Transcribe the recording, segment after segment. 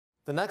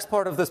The next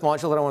part of this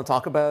module that I want to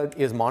talk about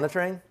is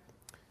monitoring.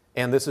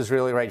 And this is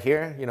really right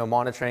here,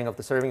 monitoring of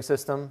the serving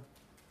system.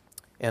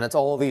 And it's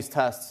all of these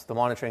tests, the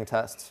monitoring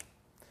tests.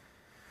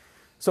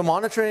 So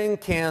monitoring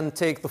can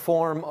take the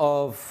form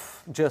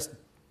of just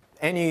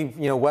any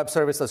web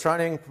service that's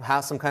running,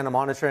 has some kind of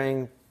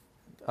monitoring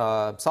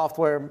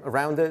software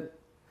around it.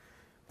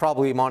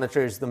 Probably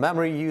monitors the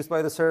memory used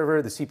by the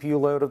server, the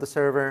CPU load of the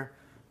server,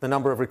 the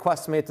number of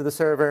requests made to the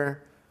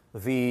server,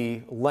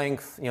 the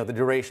length, the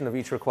duration of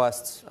each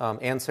request's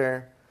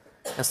answer,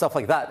 and stuff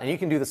like that. And you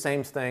can do the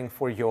same thing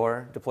for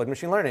your deployed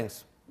machine learning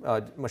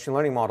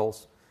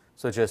models.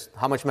 So just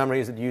how much memory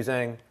is it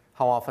using,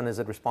 how often is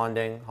it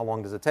responding, how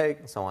long does it take,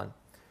 and so on.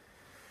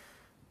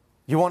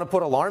 You want to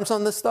put alarms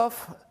on this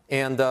stuff,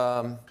 and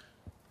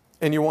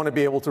you want to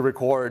be able to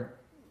record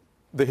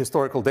the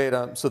historical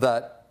data so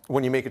that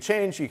when you make a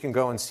change, you can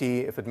go and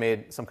see if it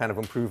made some kind of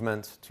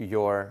improvement to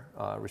your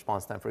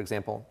response time, for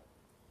example.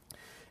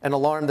 An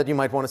alarm that you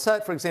might want to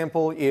set, for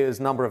example, is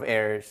number of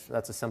errors.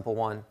 That's a simple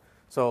one.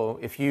 So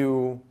if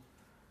your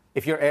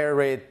error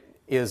rate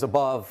is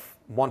above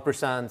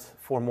 1%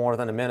 for more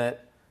than a minute,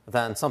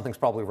 then something's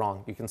probably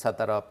wrong. You can set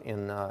that up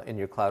in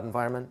your cloud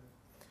environment.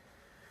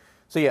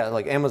 So yeah,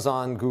 like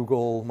Amazon,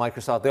 Google,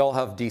 Microsoft, they all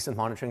have decent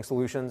monitoring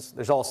solutions.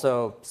 There's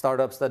also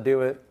startups that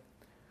do it.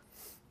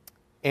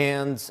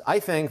 And I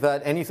think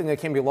that anything that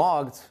can be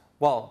logged,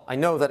 well, I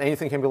know that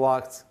anything can be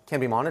logged can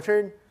be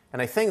monitored.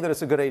 And I think that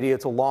it's a good idea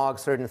to log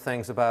certain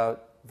things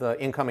about the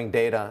incoming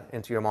data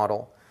into your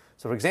model.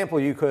 So for example,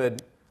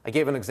 I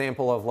gave an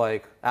example of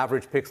like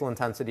average pixel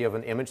intensity of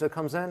an image that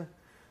comes in.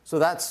 So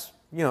that's,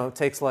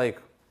 takes like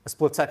a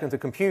split second to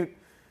compute,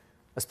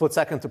 a split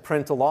second to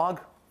print to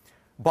log.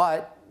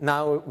 But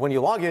now when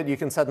you log it, you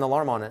can set an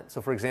alarm on it.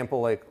 So for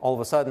example, like all of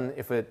a sudden,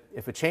 if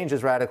it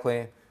changes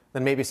radically,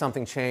 then maybe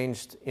something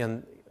changed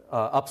in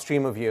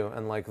upstream of you,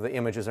 and like the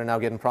images are now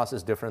getting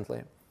processed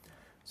differently.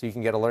 So you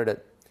can get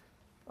alerted.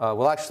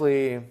 We'll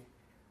actually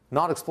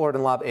not explore it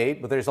in Lab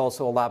 8, but there's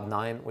also a Lab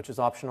 9, which is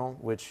optional,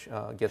 which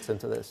gets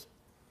into this.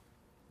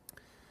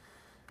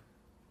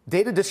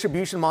 Data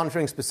distribution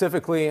monitoring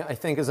specifically, I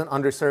think, is an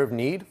underserved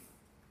need.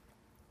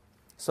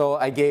 So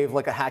I gave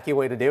like a hacky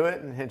way to do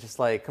it, and just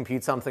like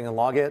compute something and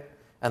log it,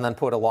 and then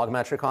put a log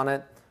metric on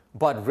it.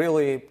 But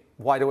really,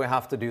 why do we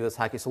have to do this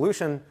hacky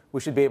solution?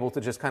 We should be able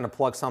to just kind of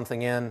plug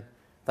something in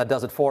that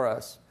does it for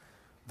us.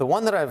 The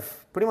one that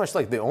pretty much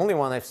like the only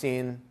one I've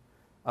seen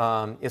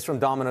is from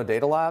Domino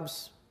Data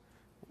Labs,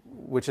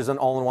 which is an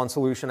all-in-one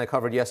solution I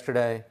covered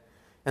yesterday.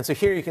 And so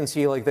here you can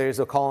see like there's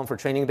a column for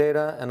training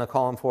data and a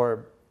column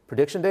for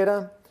prediction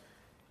data.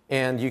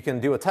 And you can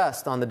do a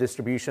test on the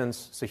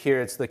distributions. So here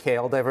it's the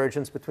KL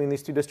divergence between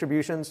these two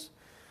distributions.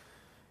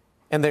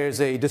 And there's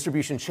a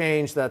distribution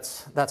change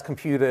that's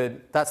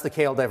computed. That's the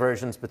KL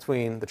divergence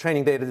between the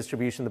training data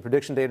distribution, the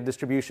prediction data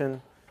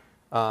distribution.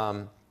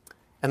 And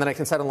then I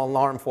can set an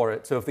alarm for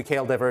it. So if the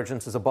KL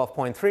divergence is above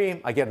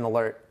 0.3, I get an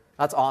alert.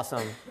 That's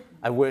awesome.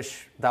 I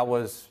wish that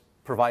was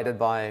provided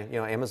by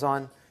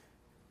Amazon.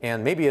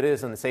 And maybe it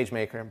is in the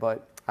SageMaker,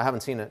 but I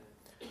haven't seen it.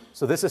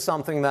 So this is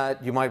something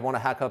that you might want to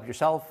hack up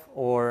yourself,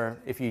 or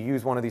if you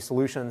use one of these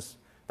solutions,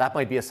 that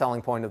might be a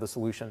selling point of the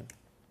solution.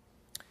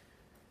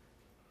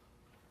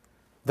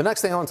 The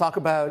next thing I want to talk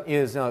about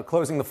is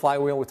closing the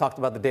flywheel. We talked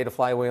about the data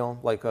flywheel,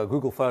 like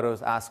Google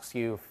Photos asks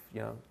you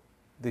if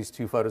these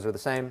two photos are the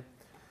same.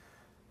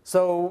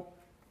 So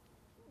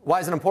why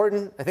is it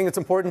important? I think it's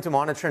important to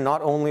monitor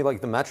not only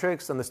like the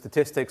metrics and the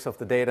statistics of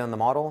the data in the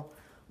model,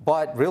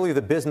 but really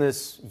the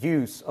business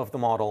use of the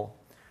model.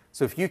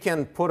 So if you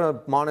can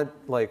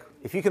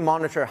if you can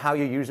monitor how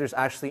your users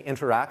actually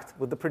interact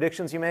with the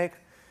predictions you make,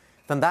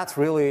 then that's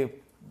really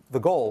the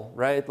goal,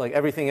 right? Like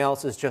everything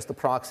else is just a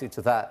proxy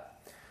to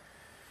that.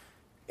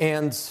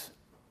 And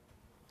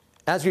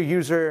as your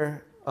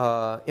user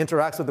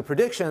interacts with the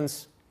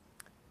predictions,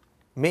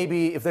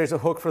 maybe if there's a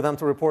hook for them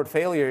to report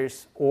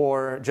failures,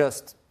 or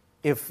just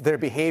if their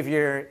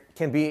behavior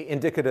can be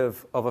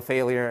indicative of a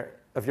failure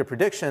of your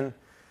prediction,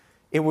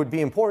 it would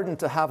be important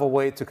to have a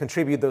way to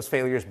contribute those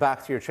failures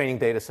back to your training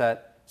data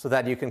set so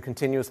that you can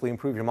continuously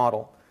improve your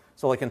model.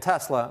 So like in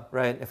Tesla,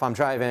 right, if I'm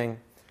driving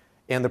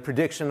and the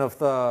prediction of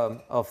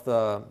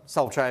the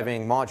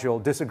self-driving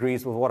module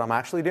disagrees with what I'm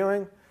actually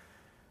doing,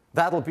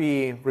 that'll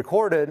be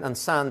recorded and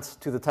sent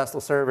to the Tesla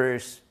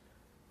servers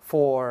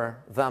for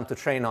them to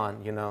train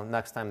on,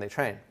 next time they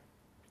train.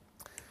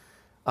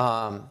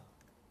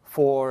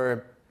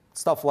 For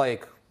stuff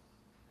like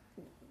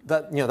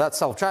that, that's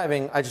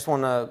self-driving, I just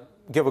want to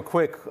give a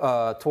quick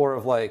tour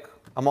of like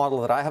a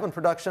model that I have in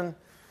production,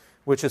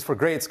 which is for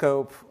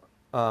Gradescope.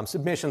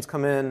 Submissions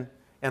come in,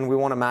 and we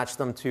want to match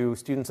them to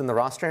students in the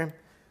roster.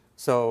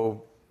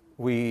 So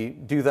we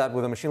do that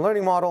with a machine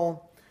learning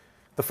model.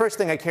 The first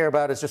thing I care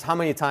about is just how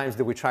many times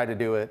do we try to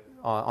do it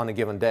on a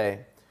given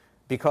day.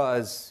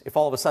 Because if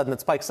all of a sudden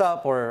it spikes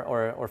up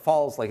or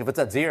falls, like if it's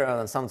at 0,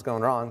 then something's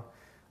going wrong.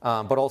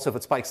 But also if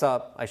it spikes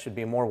up, I should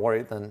be more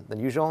worried than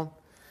usual.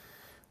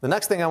 The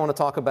next thing I want to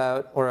talk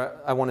about, or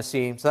I want to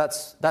see, so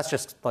that's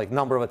just like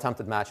number of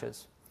attempted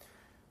matches.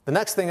 The The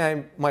next thing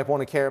I might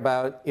want to care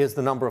about is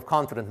the number of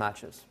confident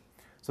matches.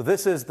 So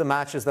this is the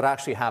matches that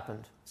actually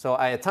happened. So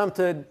I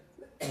attempted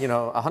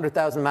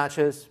 100,000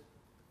 matches,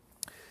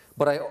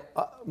 but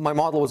my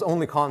model was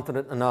only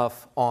confident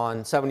enough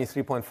on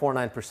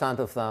 73.49%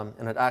 of them,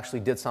 and it actually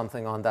did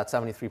something on that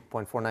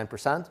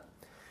 73.49%.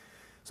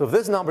 So if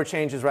this number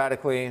changes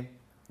radically,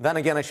 then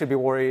again I should be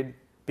worried,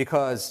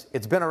 because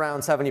it's been around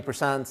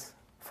 70%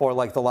 for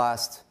like the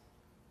last,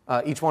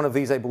 each one of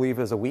these I believe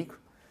is a week.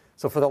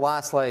 So for the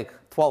last like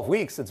 12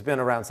 weeks, it's been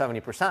around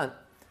 70%.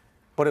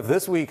 But if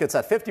this week it's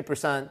at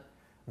 50%,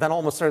 then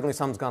almost certainly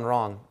something's gone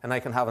wrong, and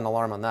I can have an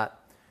alarm on that.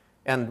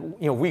 And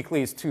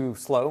weekly is too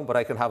slow, but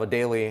I could have a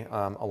daily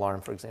alarm,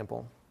 for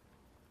example.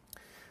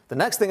 The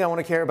next thing I want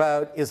to care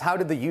about is how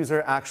did the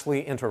user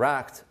actually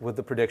interact with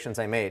the predictions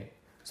I made.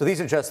 So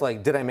these are just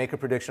like, did I make a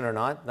prediction or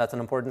not? That's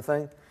an important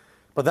thing.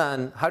 But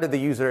then, how did the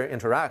user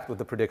interact with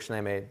the prediction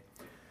I made?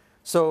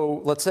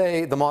 So let's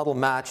say the model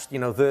matched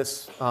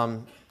this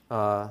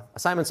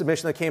assignment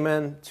submission that came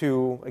in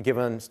to a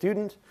given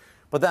student.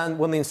 But then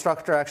when the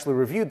instructor actually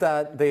reviewed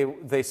that,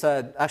 they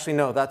said, actually,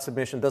 no, that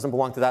submission doesn't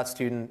belong to that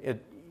student.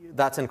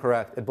 That's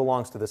incorrect. It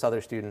belongs to this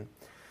other student.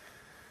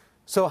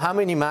 So how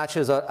many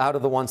matches out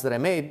of the ones that I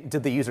made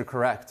did the user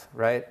correct,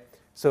 right?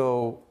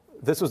 So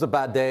this was a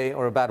bad day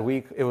or a bad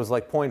week. It was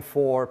like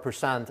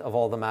 0.4% of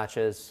all the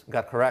matches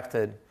got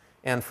corrected.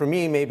 And for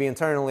me, maybe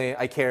internally,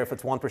 I care if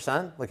it's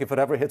 1%. Like if it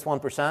ever hits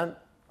 1%,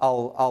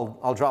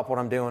 I'll drop what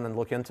I'm doing and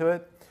look into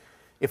it.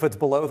 If it's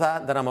below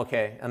that, then I'm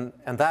OK. And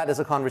that is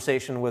a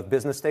conversation with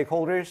business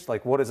stakeholders,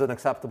 like what is an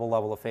acceptable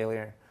level of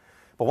failure.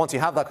 But once you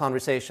have that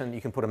conversation,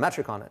 you can put a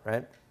metric on it,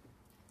 right?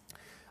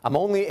 I'm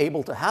only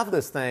able to have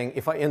this thing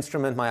if I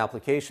instrument my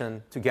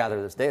application to gather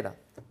this data.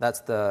 That's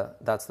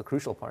the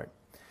crucial part.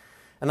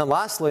 And then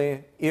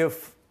lastly,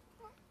 if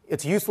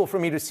it's useful for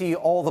me to see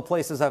all the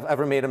places I've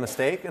ever made a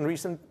mistake in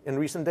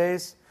recent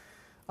days,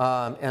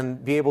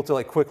 and be able to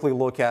like quickly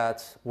look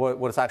at what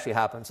has actually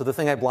happened. So the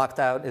thing I blocked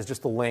out is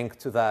just a link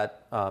to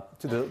that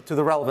to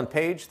the relevant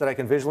page that I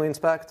can visually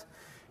inspect.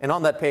 And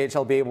on that page,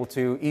 I'll be able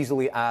to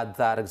easily add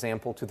that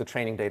example to the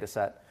training data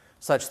set,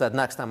 such that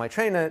next time I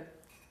train it,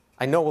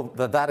 I know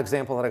that that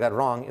example that I got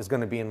wrong is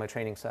going to be in my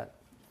training set.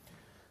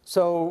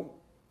 So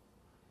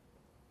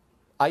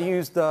I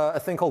used a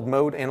thing called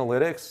mode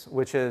analytics,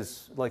 which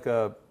is like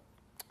a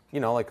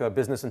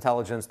business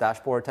intelligence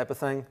dashboard type of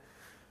thing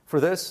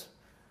for this.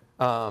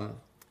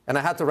 And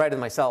I had to write it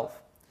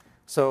myself.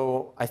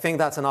 So I think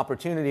that's an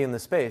opportunity in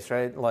this space,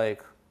 right?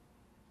 Like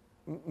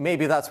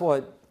maybe that's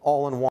what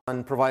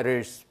all-in-one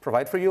providers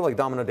provide for you, like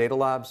Domino Data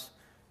Labs.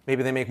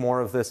 Maybe they make more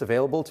of this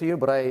available to you,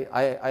 but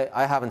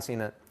I haven't seen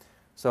it.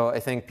 So I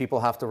think people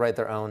have to write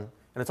their own.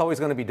 And it's always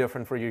going to be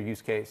different for your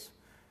use case.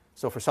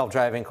 So for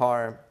self-driving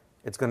car,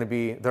 it's going to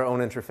be their own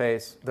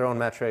interface, their own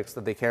metrics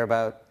that they care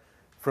about.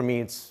 For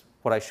me, it's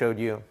what I showed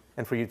you.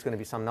 And for you, it's going to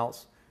be something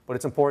else. But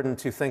it's important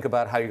to think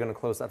about how you're going to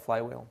close that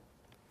flywheel.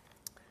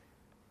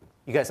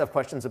 You guys have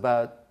questions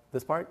about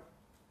this part?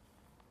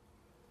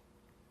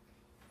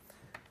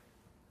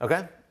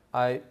 OK.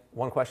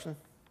 One question?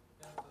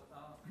 Yeah, so,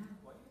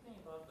 what do you think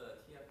about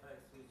the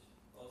TFX, which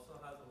also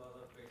has a lot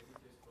of great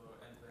features for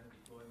end-to-end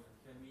deployment?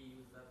 Can we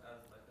use that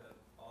as like an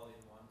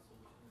all-in-one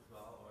solution as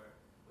well, or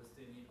we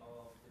still need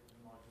all of the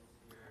different modules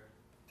here?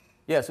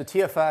 Yeah, so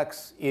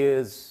TFX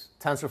is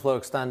TensorFlow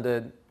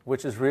extended,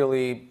 which is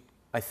really,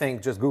 I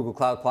think, just Google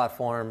Cloud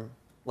Platform,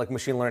 like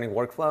machine learning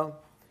workflow,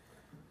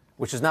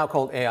 which is now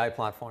called AI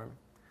Platform.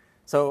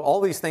 So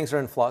all these things are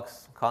in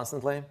flux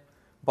constantly,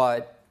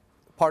 but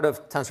part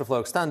of TensorFlow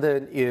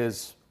extended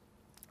is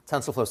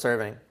TensorFlow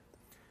serving.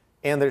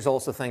 And there's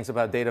also things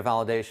about data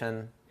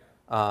validation.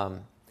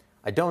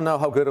 I don't know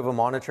how good of a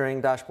monitoring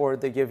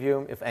dashboard they give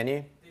you, if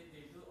any.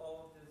 They do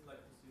all of this like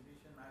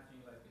distribution matching,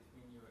 like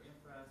between your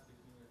inference,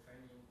 between your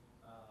training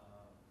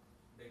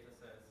data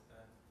sets,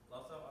 and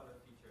lots of other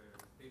features,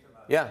 data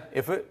validation.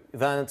 Yeah,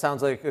 then it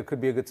sounds like it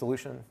could be a good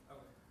solution. Okay.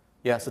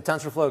 Yeah, so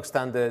TensorFlow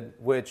extended,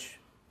 which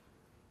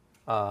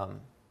I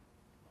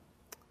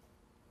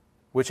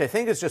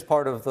think is just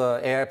part of the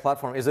AI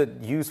platform. Is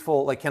it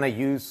useful? Like, can I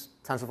use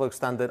TensorFlow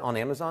extended on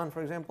Amazon,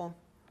 for example?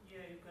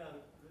 Yeah, you can.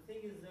 The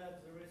thing is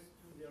that there is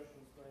two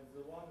versions. Like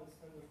the one is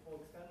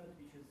TensorFlow extended,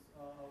 which is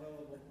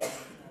available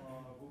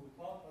on Google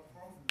Cloud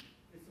Platform.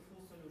 It's a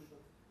full solution.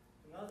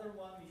 Another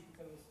one which you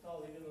can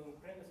install even on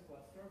on-premise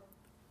cluster.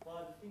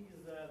 But the thing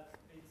is that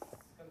it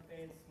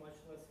contains much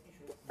less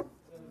features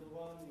than the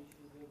one which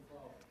is in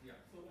cloud. Yeah.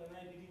 So, and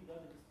I believe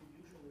that the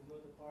distribution is not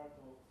a part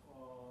of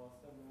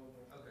standalone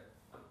version. Okay.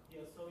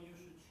 Yeah, so you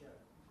should check,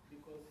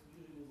 because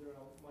usually there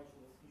are much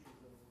less features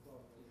than the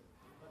cloud.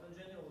 But in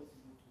general, it's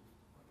a good tool.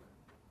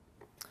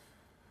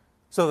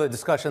 So the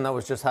discussion that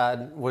was just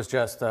had was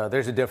just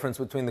there's a difference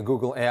between the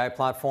Google AI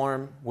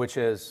platform, which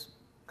is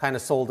kind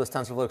of sold as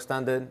TensorFlow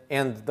extended,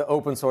 and the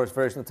open source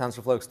version of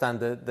TensorFlow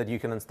extended that you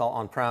can install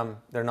on-prem.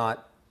 They're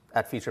not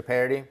at feature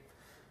parity,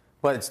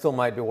 but it still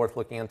might be worth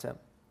looking into.